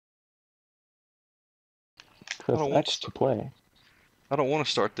I Press don't want X to. to play. I don't want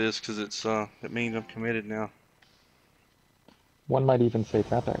to start this because it means I'm committed now. One might even say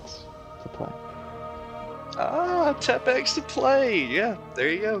tap X to play. Ah, tap X to play. Yeah, there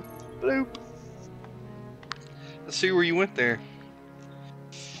you go. Bloop. Let's see where you went there.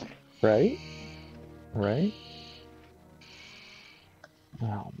 Right? Right?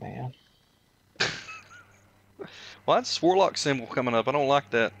 Oh man. Why is this Warlock symbol coming up? I don't like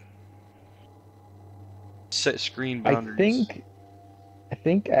that. Set screen I boundaries.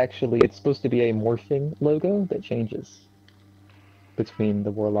 think actually it's supposed to be a morphing logo that changes between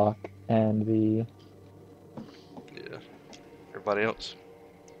the Warlock and the Yeah. Everybody else.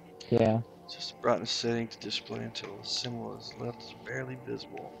 yeah. Just the brightness setting to display until the symbol is left barely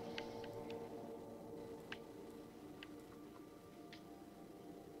visible.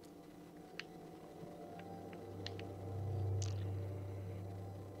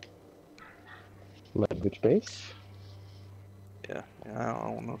 Language based. Yeah, I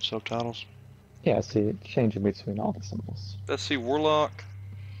don't know subtitles. Yeah, see, changing between all the symbols. Let's see Warlock.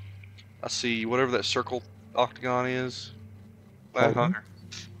 I see whatever that circle octagon is. Titan. Hunter.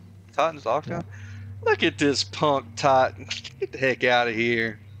 Titan's octagon? Yeah. Look at this punk Titan. Get the heck out of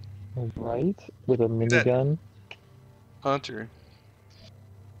here. Right? With a Look at that minigun. Hunter.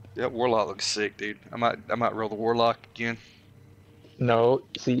 That Warlock looks sick, dude. I might roll the Warlock again. No,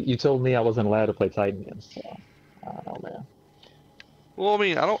 see, you told me I wasn't allowed to play Titan yet, so I don't know, man. Well, I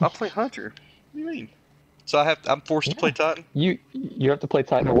mean, I play Hunter. What do you mean? So I'm forced to play Yeah. Titan? You have to play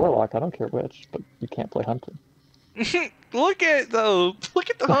Titan or Warlock, I don't care which, but you can't play Hunter. Look at it though. Look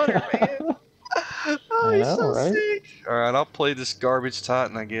at the Hunter, man. Oh, I he's know, so right? sick. Alright, I'll play this garbage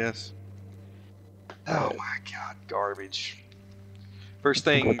Titan, I guess. Oh Alright. my god, garbage. First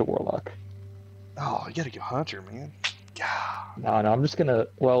Go with the thing. Warlock. Oh, you gotta go Hunter, man. God. No, I'm just gonna.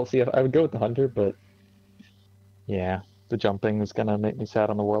 Well, see, I would go with the Hunter, but yeah, the jumping is gonna make me sad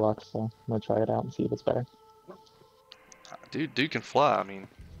on the Warlock, so I'm gonna try it out and see if it's better. Dude can fly, I mean.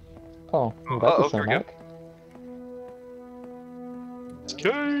 Oh, well, that's a Here we go. cinematic. It's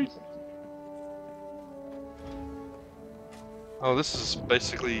Kate! Oh, this is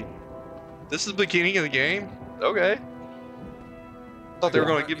basically... This is the beginning of the game? Okay. Thought they were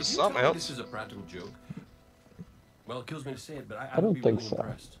going to give us something else. This is a practical joke. Well, it kills me to say it, but I don't would be think really so.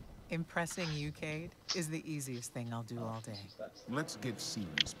 impressed. Impressing you, Cade, is the easiest thing I'll do all day. Let's get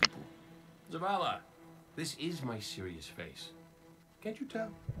serious, people. Zavala, this is my serious face. Can't you tell?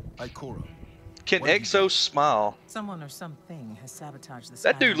 Ikora. Can What have you Exo smile? Someone or something has sabotaged the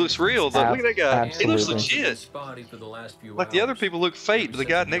That dude looks real, though. Look at that guy. He looks Absolutely. legit. Spotty for the last few Like the other hours. people look fake, Ever but the since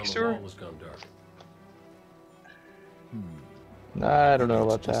guy the next to yellow her... wall has gone dark. I don't know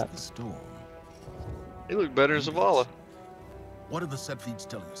It's about just that. the storm. He looked better than Zavala. What are the set feeds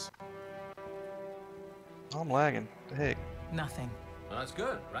telling us? I'm lagging. The heck? Nothing. Well, that's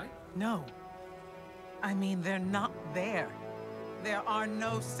good, right? No. I mean, they're not there. There are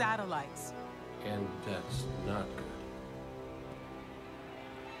no satellites. And that's not good.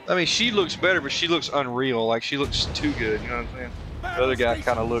 I mean, she looks better, but she looks unreal. Like, she looks too good, you know what I'm saying? The other guy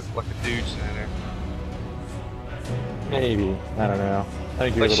kind of looked like a dude standing there. Maybe. I don't know. I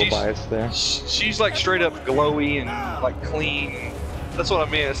think you're Like, a little biased there. She's like straight up glowy and like clean. That's what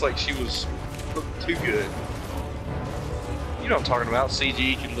I mean. It's like she was looked too good. You know what I'm talking about.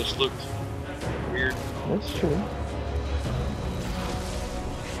 CG can just look weird. That's true.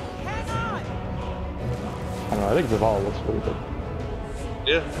 Hang on! I don't know. I think Zavala looks pretty good.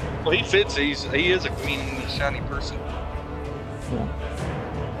 Yeah. Well, he fits. He is a clean, shiny person. Yeah.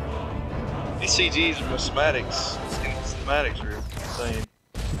 These CGs are cinematics. Cinematics are insane.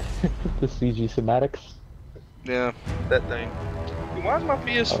 The CG cinematics. Yeah, that thing. Why is my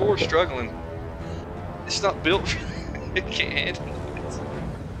PS4 Oh, okay. struggling? It's not built for it can't.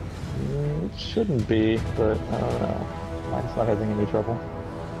 It shouldn't be, but I don't know. Mine's not having any trouble.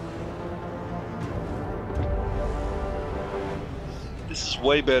 This is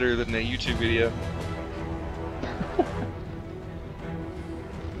way better than the YouTube video.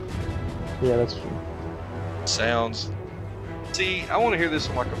 Yeah, that's true. Sounds. See, I want to hear this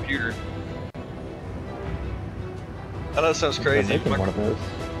on my computer. I know it sounds I'm crazy. making one of those.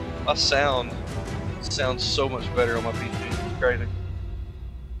 My sound sounds so much better on my PC. It's crazy.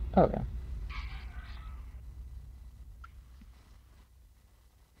 Oh yeah.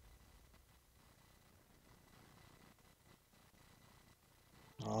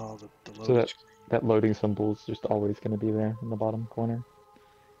 Oh, the So loading screen. that loading symbol is just always going to be there in the bottom corner.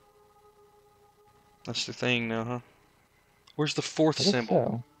 That's the thing now, huh? Where's the fourth I think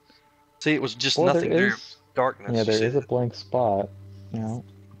symbol? so. See, it was just Well, nothing there. Darkness. Yeah, you there see is a that? blank spot. You know.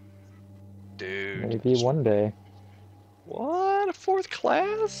 Dude. Maybe one day. What? A 4th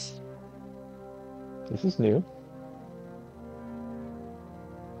class? This is new.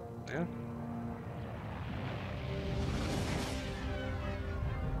 Yeah.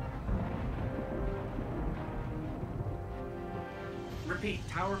 Repeat,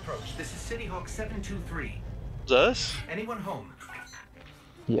 tower approach. This is City Hawk 723. It's us? Anyone home?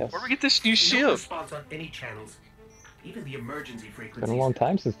 Yes. Where'd we get this new No ship? response on any channels. Even the emergency frequencies. Been a long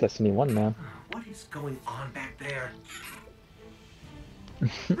time since Destiny 1 now. What is going on back there?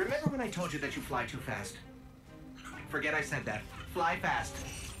 Remember when I told you that you fly too fast? Forget I said that. Fly fast.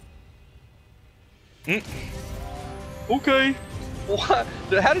 Okay. What?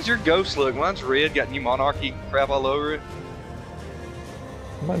 How does your ghost look? Mine's red, got New Monarchy crap all over it.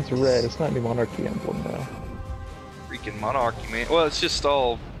 Mine's red. It's not New Monarchy emblem though. Freaking Monarchy, man. Well, it's just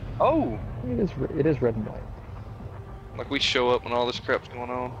all... Oh! It is. It is red and white. Like we show up when all this crap's going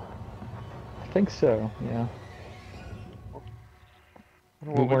on. I think so. Yeah. I don't know We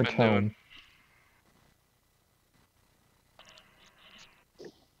what we've weren't been doing. home.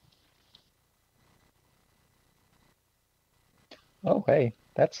 Oh, hey,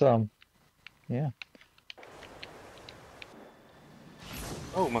 that's yeah.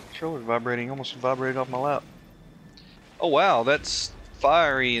 Oh, my controller's vibrating. Almost vibrated off my lap. Oh wow, that's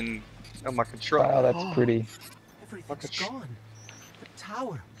fiery and oh my control. Wow, that's pretty. Everything's gone. The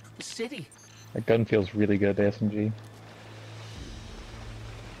tower, the city. That gun feels really good, the SMG.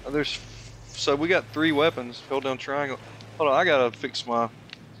 There's so we got 3 weapons. Hold down triangle. Hold on, I gotta fix my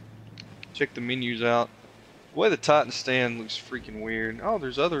check the menus out. The way the Titan stand looks freaking weird. Oh,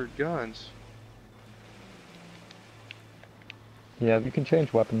 there's other guns. Yeah, you can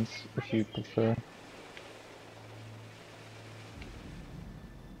change weapons if you prefer.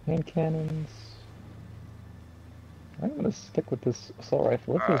 Hand cannons. I'm gonna stick with this assault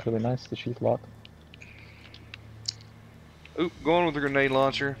rifle. It feels really nice, the sheath lock. Oop, going with the grenade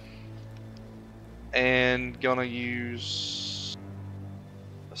launcher. And gonna use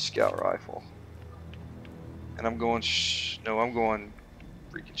a scout rifle. And I'm going no, I'm going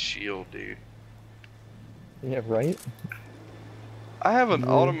freaking shield, dude. Yeah, right? I have an Yeah.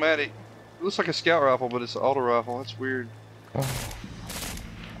 automatic. It looks like a scout rifle, but it's an auto rifle. That's weird. Oh.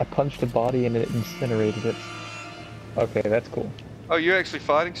 I punched a body and it incinerated it. Okay, that's cool. Oh, you're actually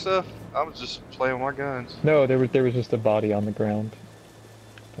fighting stuff? I was just playing with my guns. No, there was just a body on the ground.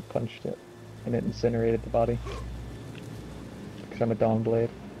 I punched it and it incinerated the body. Because I'm a Dawnblade.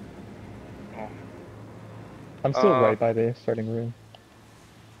 Oh. I'm still right by the starting room.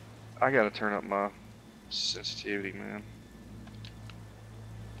 I gotta turn up my sensitivity, man.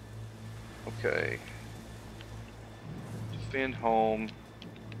 Okay. Defend home.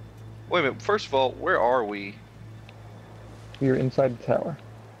 Wait a minute, first of all, where are we? You're inside the tower.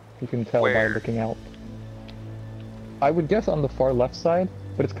 You can tell Where? by looking out. I would guess on the far left side,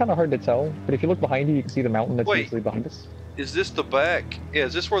 but it's kind of hard to tell. But if you look behind you, you can see the mountain that's Wait. usually behind us. Is this the back? Yeah,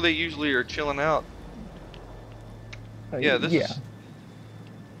 is this where they usually are chilling out? Yeah, this is...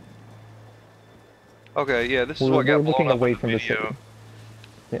 Okay, yeah, this is what got We're looking blown up away in the from the video. city.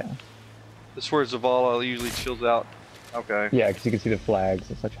 Yeah. This is where Zavala usually chills out. Okay. Yeah, because you can see the flags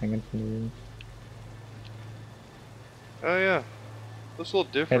and such hanging from the room. Oh yeah. Looks a little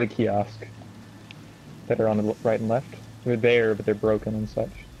And different. a kiosk that are on the right and left. They're there, but they're broken and such.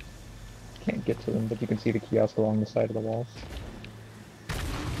 Can't get to them, but you can see the kiosk along the side of the walls.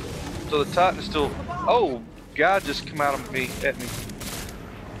 So the Titan is still... Oh! God just come out of me, at me.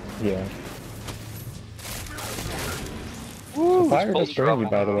 Yeah. Woo! The fire this does bolt's burn you, dropping.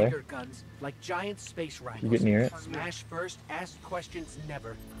 by the way. Bigger guns, like giant space rifles. You get near it. Smash first, ask questions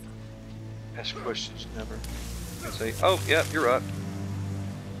never. Ask questions, never. And say, oh, yeah, you're right.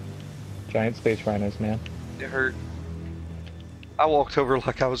 Giant space rhinos, man. It hurt. I walked over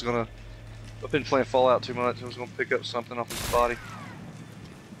like I was gonna... I've been playing Fallout too much. I was gonna pick up something off his body.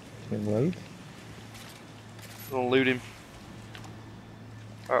 Right? I'm gonna loot him.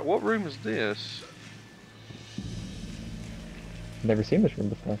 Alright, what room is this? Never seen this room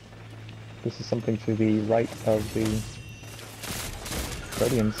before. This is something to the right of the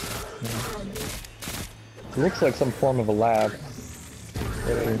Guardians. Yeah. It looks like some form of a lab.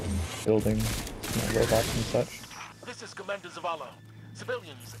 Where they're building robots and such. This is Commander Zavala.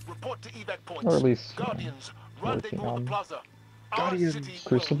 Civilians, report to evac points. Or at least, Guardians, working rendezvous on the plaza. Guardians. Our city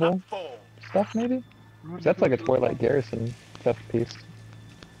Crucible? will not fall. Stuff, maybe? 'Cause that's like a Twilight Garrison theft piece.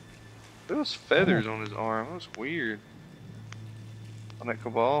 There was feathers on his arm. That was weird. On that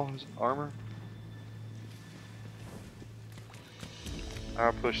Cabal, his armor.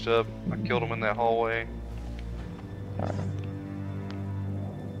 I pushed up. I killed him in that hallway. Alright.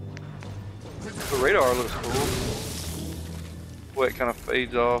 The radar looks cool. Boy, it kind of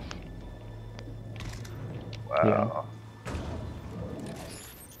fades off. Wow.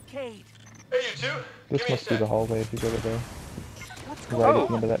 Cade, Hey, you two. This must be the hallway if you go to the what's right going Oh. at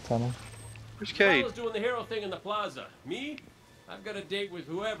the end of that tunnel. Where's Cade? Fella's doing the hero thing in the plaza. Me? I've got a date with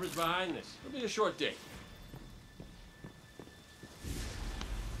whoever's behind this. It'll be a short date.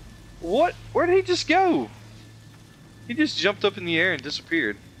 What? Where did he just go? He just jumped up in the air and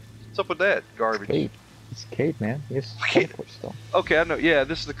disappeared. What's up with that garbage? Cade. It's Cade, man. He has Okay. teleport still. Okay, I know. Yeah,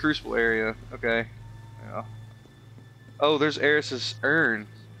 this is the Crucible area. Okay. Yeah. Oh, there's Eris's urn.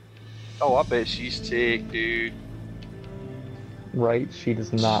 Oh, I bet she's ticked, dude. Right? She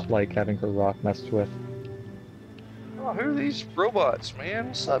does not like having her rock messed with. Oh, who are these robots, man?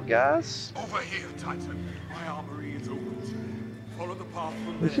 What's up, guys? Over here, Titan. My armory is open. Follow the path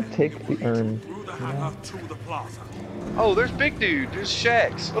from We there. should take the urn. Through the hangar to the plaza. Oh, there's Big Dude. There's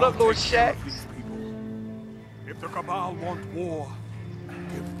Shax. What up, Lord Take care of Shax? these people. If the Cabal want war,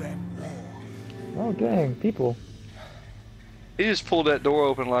 give them war. Oh, dang. People. He just pulled that door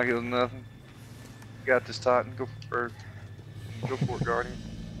open like it was nothing. Got this Titan. Go for it, Guardian.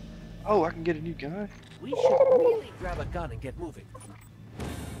 Oh, I can get a new gun. We should really grab a gun and get moving.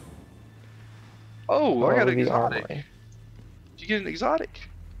 Oh, I got an the exotic. armory. Did you get an exotic?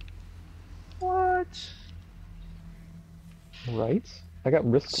 What? Right? I got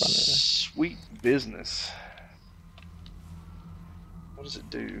Risk Runner. Sweet business. What does it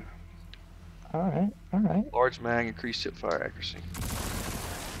do? Alright, alright. Large mag, increased hip fire accuracy.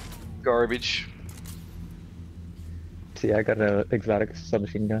 Garbage. See, I got an exotic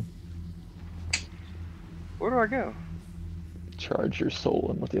submachine gun. Where do I go? Charge your soul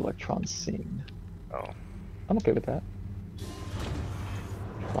and let the electrons sing. Oh. I'm okay with that.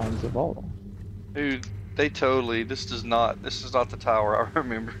 Find Zavala. Dude, they totally, this is not the tower I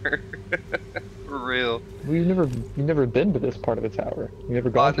remember. For real. Well, you've never been to this part of the tower. You've never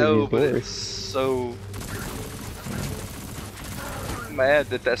I gone know, through but these it's so mad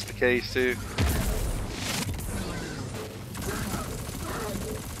that that's the case too.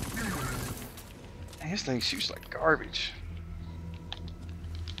 Man, this thing shoots like garbage.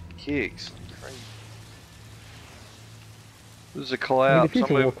 Kicks. Crazy. This is a doors. I mean, collapse. the future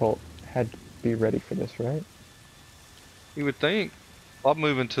Somebody- war cult had to be ready for this, right? You would think. I'm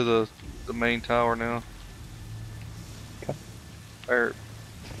moving to the main tower now. Okay.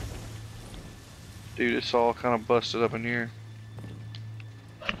 Dude, it's all kind of busted up in here.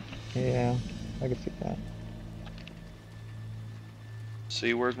 Yeah, I can see that.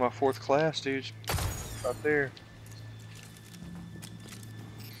 See, where's my 4th class, dude? Right there.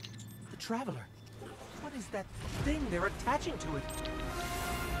 The Traveler. What is that thing they're attaching to it?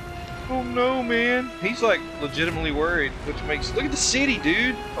 Oh no, man. He's like legitimately worried, which makes. Look at the city,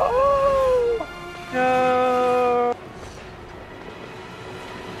 dude. Oh no!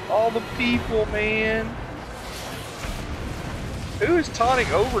 All the people, man. Who is taunting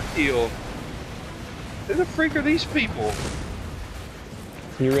overkill? Who the freak are these people?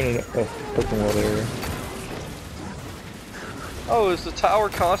 You're in an open world area. Oh, is the tower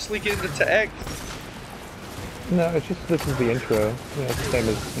constantly getting attacked? No, it's just this is the intro. You know, it's the same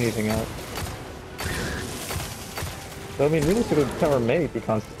as anything else. So I mean, realistically, the tower may be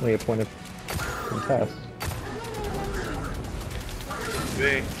constantly a point of contest.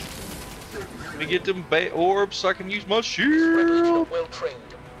 Okay. Let me get them orbs so I can use my Rebels shield. are well trained,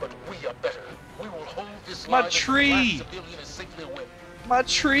 but we are better. We will hold this My line until the tree! last civilian is safely away. My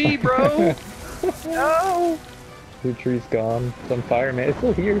tree, bro. No. Your tree's gone. It's on fire, man. It's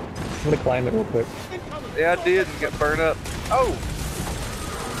still here. I'm gonna climb it real quick. Yeah, I did and got burned up. Oh.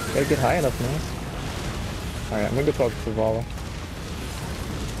 Gotta get high enough, man. Alright, I'm gonna go talk to Zavala.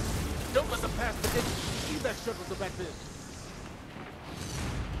 Don't let them pass the gate. Leave that shuttle to back there.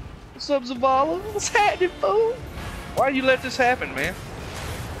 What's up, Zavala? What's happening, fool? Why'd you let this happen, man?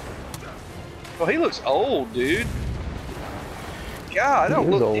 Well, he looks old, dude. God, I He don't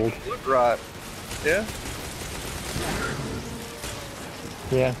is look old. even look right. Yeah.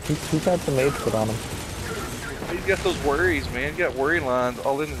 Yeah, he's had some age put on him. He's got those worries, man. He's got worry lines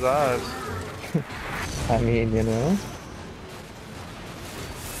all in his eyes. I mean, you know.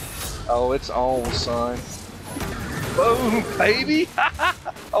 Oh, it's on, son. Boom, baby.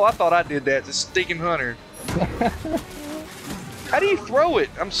 Oh, I thought I did that. The stinking hunter. How do you throw it?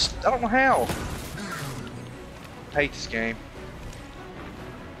 I don't know how. I hate this game.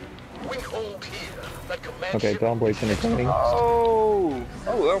 We hold here. That command Okay, ship Dawnblade's entertaining. Oh,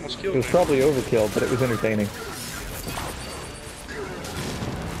 that almost It killed was me. probably overkill, but it was entertaining.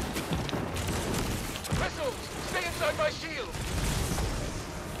 Missiles! Stay inside my shield!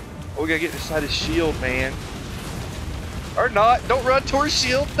 We gotta get inside his shield, man. Or not. Don't run towards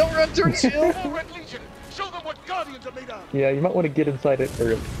shield. Don't run towards shield. Oh, Red Legion, show them what Guardians are made of. Yeah, you might want to get inside it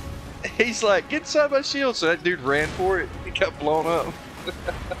early. He's like, get inside my shield. So that dude ran for it. He got blown up.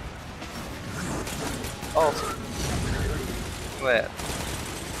 Awesome. Look at that.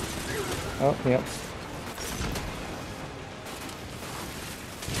 Oh, yep.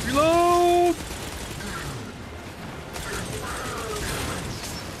 Reload!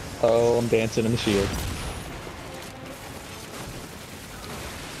 Oh, I'm dancing in the shield.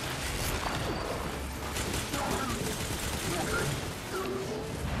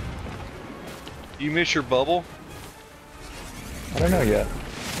 You miss your bubble? I don't know yet.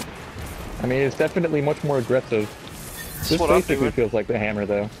 I mean, it's definitely much more aggressive. This what I'm basically doing. feels like the hammer,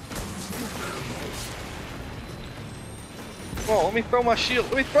 though. Come on, let me throw my shield.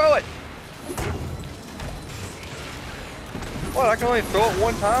 Let me throw it! What, I can only throw it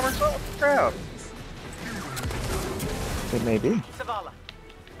one time or something? Crap. It may be. Zavala,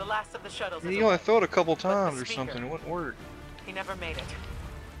 the last of the shuttles is You only away. throw it a couple the times or speaker. something. It wouldn't work. He never made it.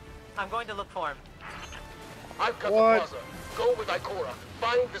 I'm going to look for him. I've got What? the plaza. Go with Ikora.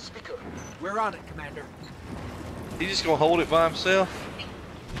 Find the speaker. We're on it, Commander. He's just gonna hold it by himself?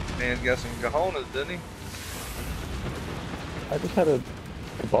 Man's got some cojones, doesn't he? I just had a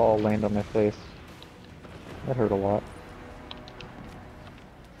ball land on my face. That hurt a lot.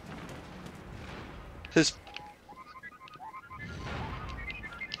 His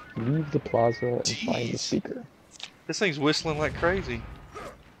Leave the plaza and find the Jeez. speaker. This thing's whistling like crazy.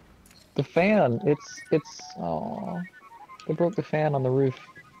 The fan, it's, oh, they broke the fan on the roof.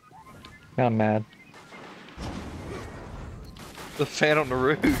 Now I'm mad. The fan on the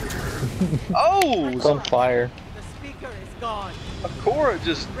roof. Oh! It's on fire. The speaker is gone. Ikora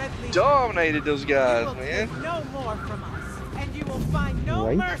just Red Legion, dominated those you guys, will man. take no more from us, and you will find no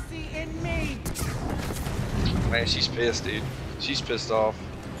Right? mercy in me. Man, she's pissed, dude. She's pissed off.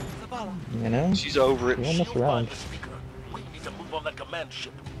 Zavala, You know? She's over it. She almost You'll around. find the speaker. We need to move on that command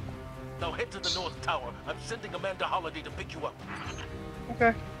ship. Now head to the North Tower. I'm sending Amanda Holiday to pick you up.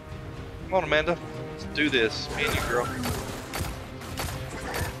 Okay. Come on, Amanda. Let's do this. Me and you, girl.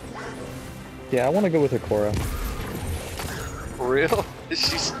 Yeah, I want to go with Ikora. For real?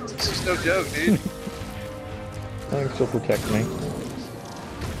 She's no joke, dude. I think she'll protect me.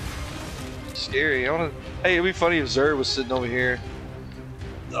 Scary. I wanna. Hey, it'd be funny if Zer was sitting over here.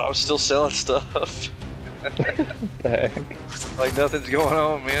 Oh, I'm still selling stuff. The heck? Like nothing's going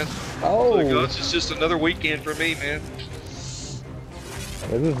on, man. Oh! Look, it's just another weekend for me, man. This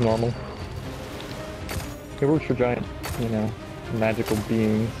is normal. It works for giant, you know, magical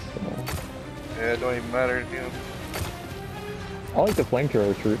beings. So. Yeah, it don't even matter, you know. I like the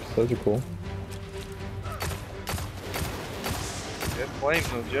flamethrower troops, those are cool. That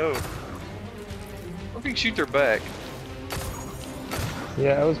flame's no joke. Or if you can shoot their back.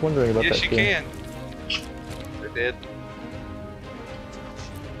 Yeah, I was wondering about Yes, that you too. can. They're dead.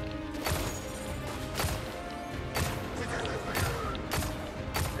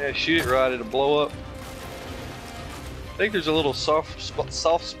 Yeah, shoot it right, it'll blow up. I think there's a little soft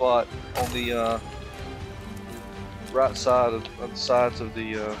spot on the right side of the sides of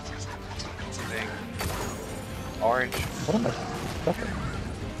the thing. Orange. What am I stuffing?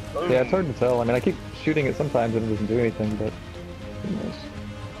 Boom. Yeah, it's hard to tell. I mean, I keep shooting it sometimes and it doesn't do anything, but who knows?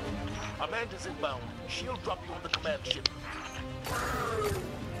 Amanda's inbound. She'll drop you on the command ship.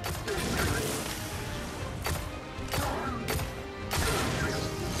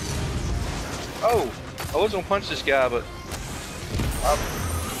 Oh, I was gonna punch this guy, but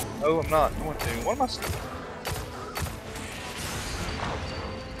I'm not going to. What am I?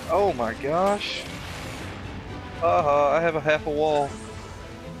 Oh my gosh! I have a half a wall.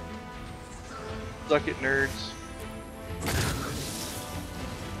 Suck it, nerds.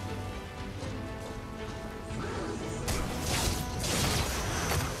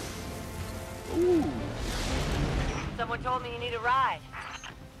 Ooh. Someone told me you need a ride.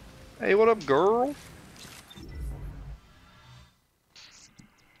 Hey, what up, girl?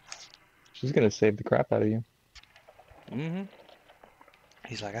 She's gonna save the crap out of you. Mm-hmm.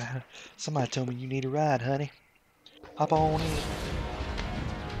 He's like, somebody told me you need a ride, honey. Hop on in.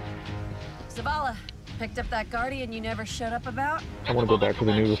 Zavala, picked up that Guardian you never showed up about? I want to go back to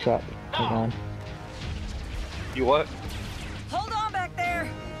the noodle shop. Hang on. You what? Hold on back there!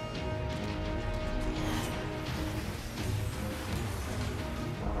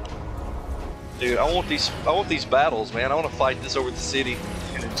 Dude, I want these battles, man. I want to fight this over the city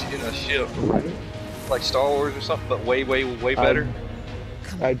in a ship, like Star Wars or something, but way better.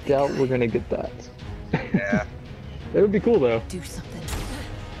 I doubt we're gonna get that. Yeah. It would be cool though. Do something.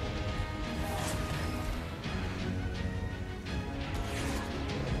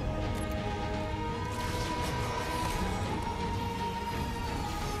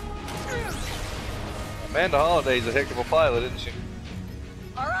 Amanda Holiday's a heck of a pilot, isn't she?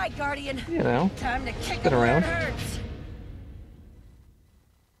 All right, Guardian. You know, Time to kick been him where around. it hurts.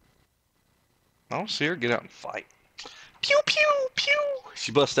 I don't see her get out and fight. Pew pew pew.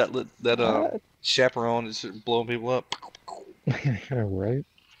 She busts that chaperone and starts blowing people up. Yeah, right.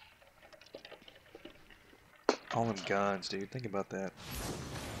 All them guns, dude. Think about that.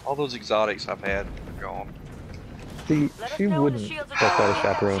 All those exotics I've had are gone. See, she wouldn't bust out a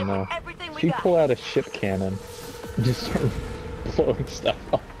chaperone though. She'd pull out a ship cannon and just start blowing stuff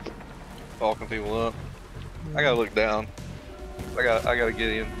up. Fucking people up. I gotta look down. I gotta get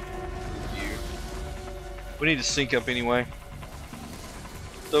in. We need to sync up anyway.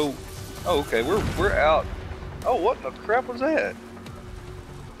 So, oh, okay, we're out. Oh, what in the crap was that?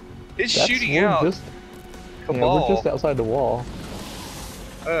 It's shooting out. Yeah, Cabal. we're just outside the wall.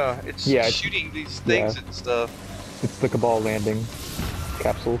 It's Yeah, shooting these things and stuff. It's the Cabal landing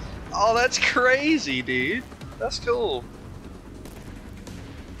capsules. Oh, that's crazy, dude. That's cool.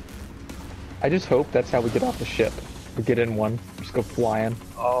 I just hope that's how we get off the ship. We get in one, just go flying.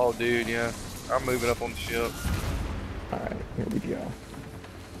 Oh, dude, yeah. I'm moving up on the ship. Alright, here we go.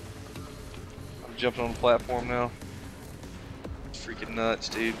 I'm jumping on the platform now. It's freaking nuts,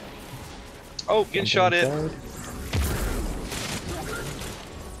 dude. Oh, getting shot at.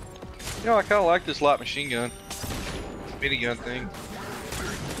 You know, I kind of like this light machine gun. Minigun thing.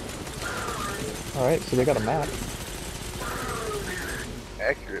 Alright, so they got a map.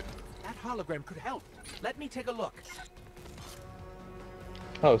 Accurate. That hologram could help. Let me take a look.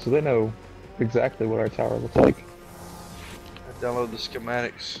 Oh, so they know exactly what our tower looks like. I download the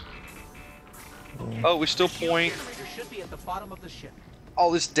schematics. Oh, we still point. You should be at the bottom of the ship.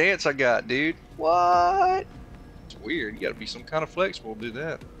 All this dance I got, dude. What? It's weird. You gotta be some kind of flexible to do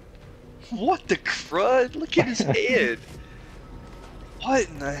that. What the crud? Look at his head. What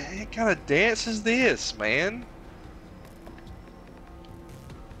in the heck kind of dance is this, man?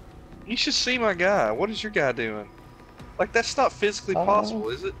 You should see my guy. What is your guy doing? Like, that's not physically possible,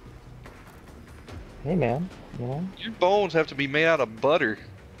 is it? Hey, man. You know? Your bones have to be made out of butter.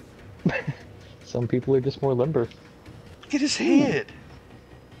 Some people are just more limber. Look at his head.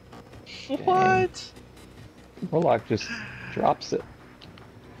 What? Warlock just drops it.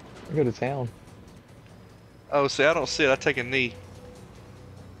 I go to town. Oh, see, I don't see it. I take a knee.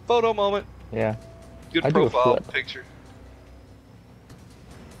 Photo moment. Yeah. Good I do a profile flip. picture.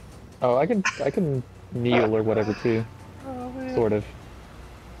 Oh, I can kneel or whatever too. Oh, man. Sort of.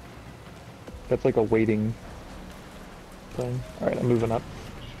 That's like a waiting thing. Alright, I'm moving up.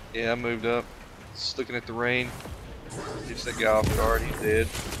 Yeah, I moved up. Just looking at the rain. Gets that guy off guard. He's dead.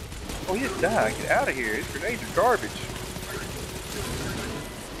 Oh, he had died. Get out of here. His grenades are garbage.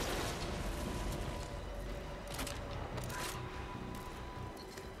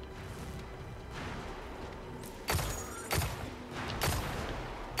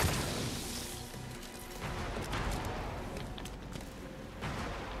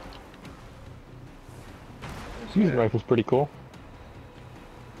 Fusion rifle's pretty cool.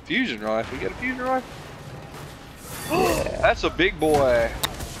 Fusion rifle? You got a fusion rifle? Yeah. That's a big boy.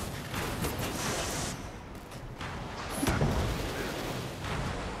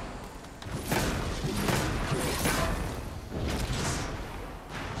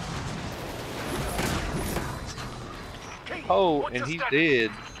 Oh, and he's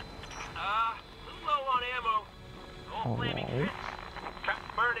dead. Little low on ammo. All flaming Alright. Trap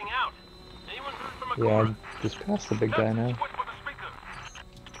burning out. Anyone heard from a Yeah, I just passed the big guy now.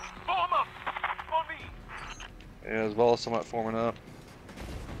 Form up! On me! Yeah, there's Wallace somewhat forming up.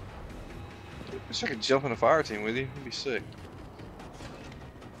 Wish I could jump in a fire team with you. It'd be sick.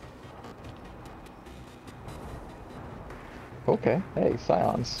 Okay, hey,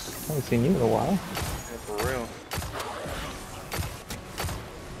 Scions. Haven't seen you in a while. Yeah, for real.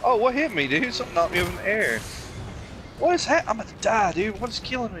 Oh, what hit me, dude? Something knocked me over in the air. What is that? I'm about to die, dude. What is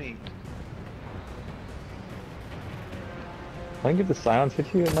killing me? I think if the Scions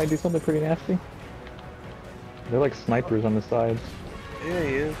hit you, it might do something pretty nasty. They're like snipers on the sides. Yeah,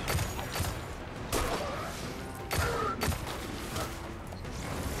 he is.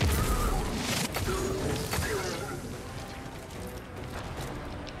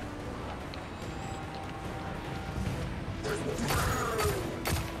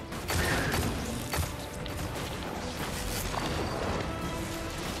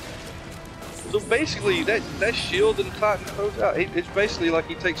 So basically, that shield that the Titan throws out, it's basically like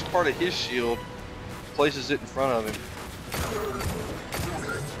he takes part of his shield, places it in front of him.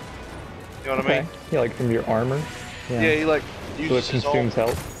 You know what I mean? Yeah, like from your armor. Yeah, he like so it uses his own. consumes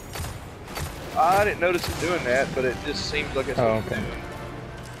health. I didn't notice it doing that, but it just seems like it's what Oh, it's okay. doing.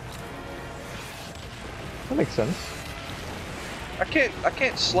 That makes sense. I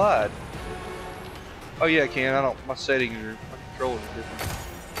can't slide. Oh yeah, I can. I don't. My settings are, my controls are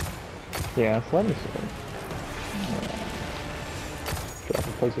different. Yeah, sliding's good. Drop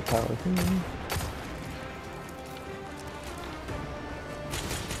a place of power.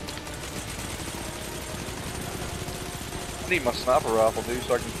 I need my sniper rifle, dude,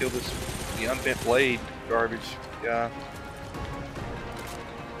 so I can kill the unbent blade garbage guy.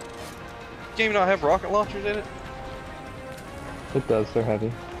 Game not have rocket launchers in it? It does, they're heavy.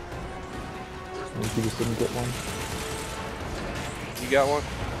 You just didn't get one. You got one?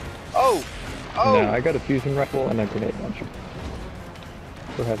 Oh! Oh! No, I got a fusion rifle and a grenade launcher.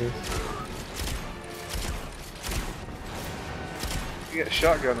 For heavies. You got a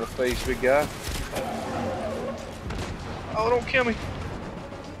shotgun in the face, big guy. Oh, don't kill me.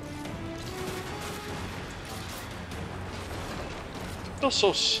 I feel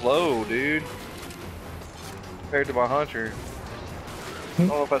so slow, dude. Compared to my hunter. I don't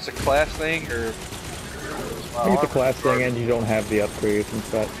know if that's a class thing or... I think it's a class thing and you don't have the upgrades and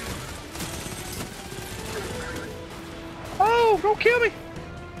such. Oh, don't kill me!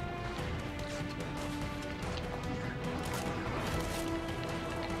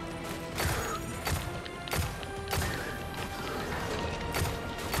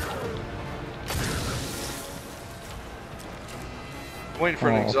 Waiting for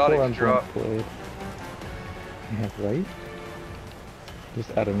an exotic to drop. Blade. Yeah, right?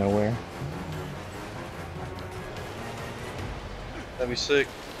 Just out of nowhere. That'd be sick.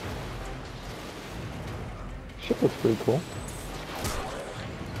 Ship looks pretty cool.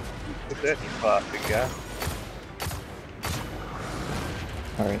 Put that in your pot, big guy.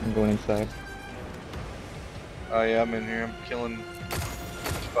 Alright, I'm going inside. Oh yeah, I'm in here. I'm killing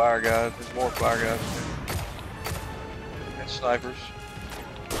fire guys. There's more fire guys. And snipers.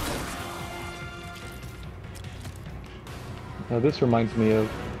 Now this reminds me of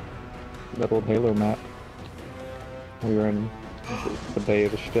that old Halo map. We were in the bay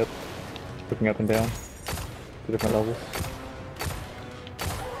of the ship, looking up and down, to different levels.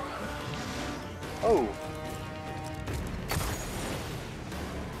 Oh!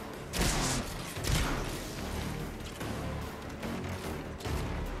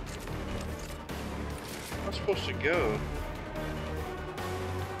 Where am I supposed to go?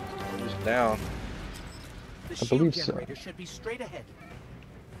 Just down. The I shield believe so. generator should be straight ahead.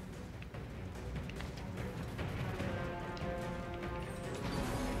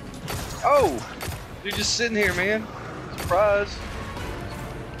 Oh! You're just sitting here, man. Surprise.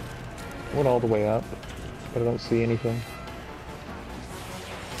 Went all the way up, but I don't see anything.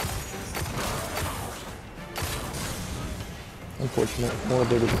 Unfortunate. More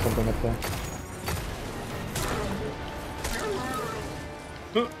there was something up there.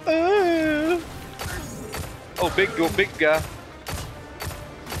 Oh, big guy.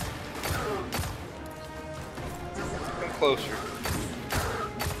 Come closer.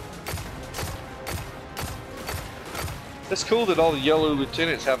 It's cool that all the yellow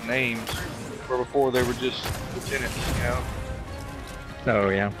lieutenants have names, where before they were just lieutenants, you know? Oh,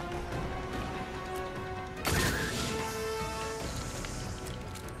 yeah.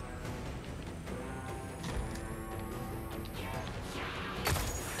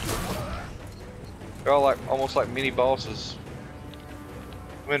 They're all like almost like mini bosses.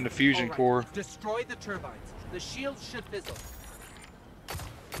 I'm in the fusion core. Destroy the turbines. The shields should fizzle.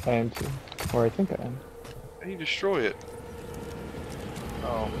 I am too. Or I think I am. How do you destroy it?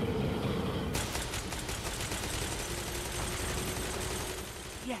 Oh.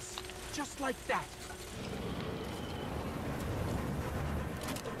 Yes, just like that.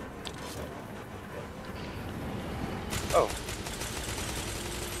 Oh.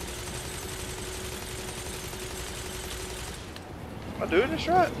 Am I doing this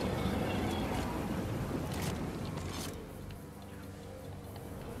right?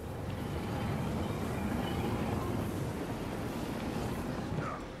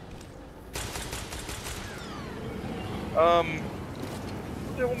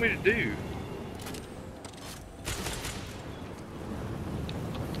 What do they want me to do?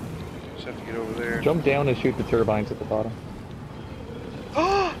 Just have to get over there. Jump down and shoot the turbines at the bottom.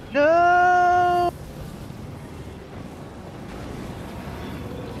 Oh no!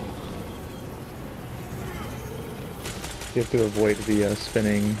 You have to avoid the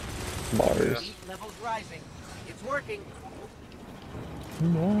spinning bars. Heat levels rising. It's working.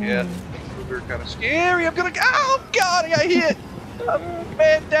 No. Yeah, they're kind of scary. I'm gonna. Oh God! I got hit. I'm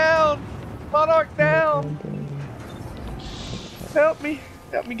man down. Monarch down. Help me,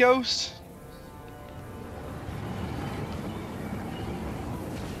 Ghost.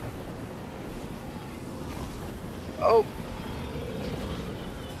 Oh.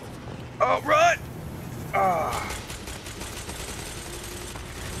 Oh, run! Ah.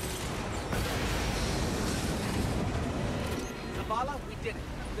 Zavala, we did it.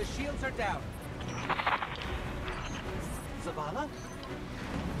 The shields are down. Zavala?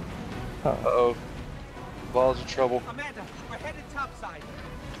 Uh-oh. Ball's in trouble. Amanda, we're headed topside.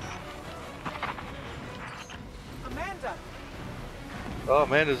 Amanda! Oh,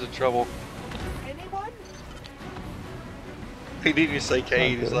 Amanda's in trouble. Anyone? He didn't even say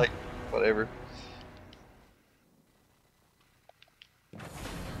Kane. He's like, whatever.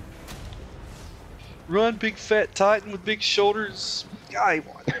 Run, big fat titan with big shoulders. Guy,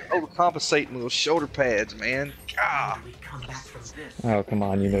 overcompensating with those shoulder pads, man. God. Oh, come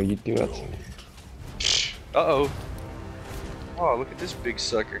on, you know you'd do it. Uh-oh. Oh, look at this big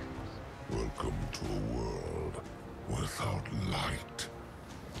sucker. Welcome to a world without light.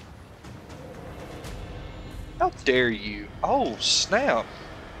 How dare you? Oh, snap.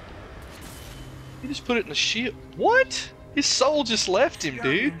 He just put it in the shield. What? His soul just left him,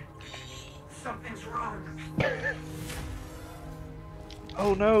 dude. Something's wrong.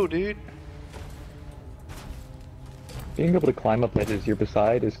 Oh no, dude. Being able to climb up edges you're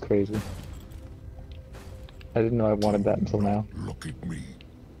beside is crazy. I didn't know I wanted that until now. Look at me,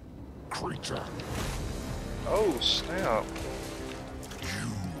 creature. Oh, snap.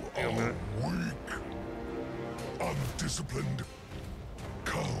 You are weak, undisciplined,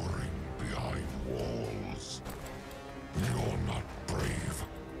 cowering behind walls. You're not brave.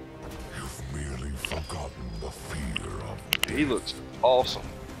 You've merely forgotten the fear of death. He looks awesome.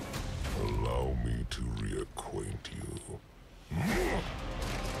 Allow me to reacquaint you.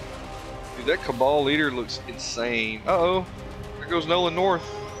 Dude, that Cabal leader looks insane. Uh-oh. There goes Nolan North.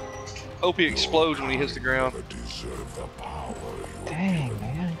 Hope he explodes when he hits the ground. Deserve the power you Dang,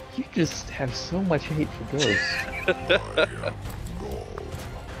 man. You just have so much hate for ghosts. I am gone.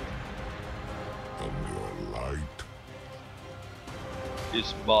 And your light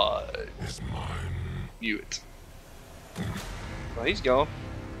It's mine. is mine. Knew it. Well, he's gone.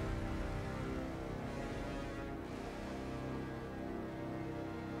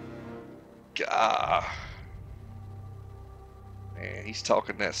 Gah. Man, he's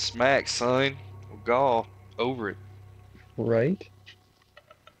talking that smack, son. Oh, God. Over it. Right?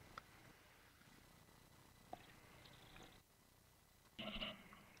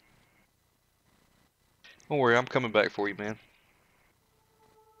 Don't worry, I'm coming back for you, man.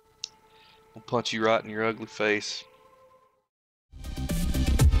 I'll punch you right in your ugly face.